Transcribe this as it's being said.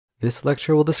This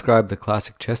lecture will describe the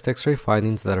classic chest X-ray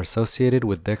findings that are associated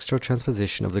with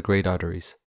dextrotransposition of the great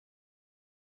arteries.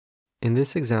 In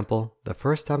this example, the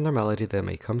first abnormality that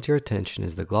may come to your attention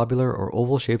is the globular or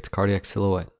oval-shaped cardiac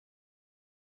silhouette.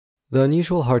 The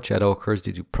unusual heart shadow occurs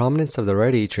due to prominence of the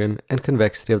right atrium and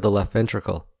convexity of the left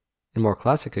ventricle. In more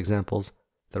classic examples,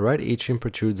 the right atrium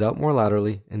protrudes out more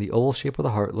laterally and the oval shape of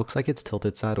the heart looks like it's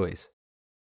tilted sideways.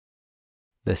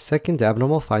 The second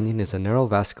abnormal finding is a narrow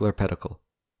vascular pedicle.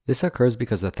 This occurs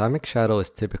because the thymic shadow is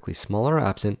typically smaller or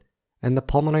absent, and the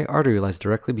pulmonary artery lies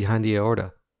directly behind the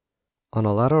aorta. On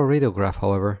a lateral radiograph,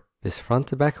 however, this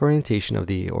front-to-back orientation of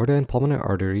the aorta and pulmonary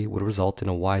artery would result in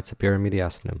a wide superior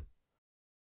mediastinum.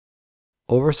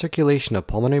 Overcirculation of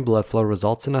pulmonary blood flow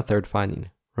results in a third finding,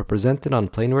 represented on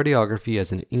plain radiography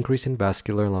as an increase in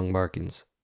vascular lung markings.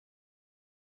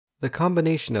 The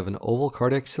combination of an oval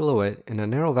cardiac silhouette and a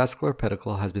narrow vascular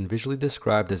pedicle has been visually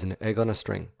described as an egg on a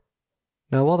string.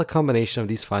 Now, while the combination of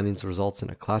these findings results in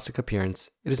a classic appearance,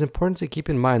 it is important to keep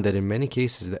in mind that in many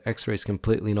cases the X-ray is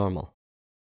completely normal.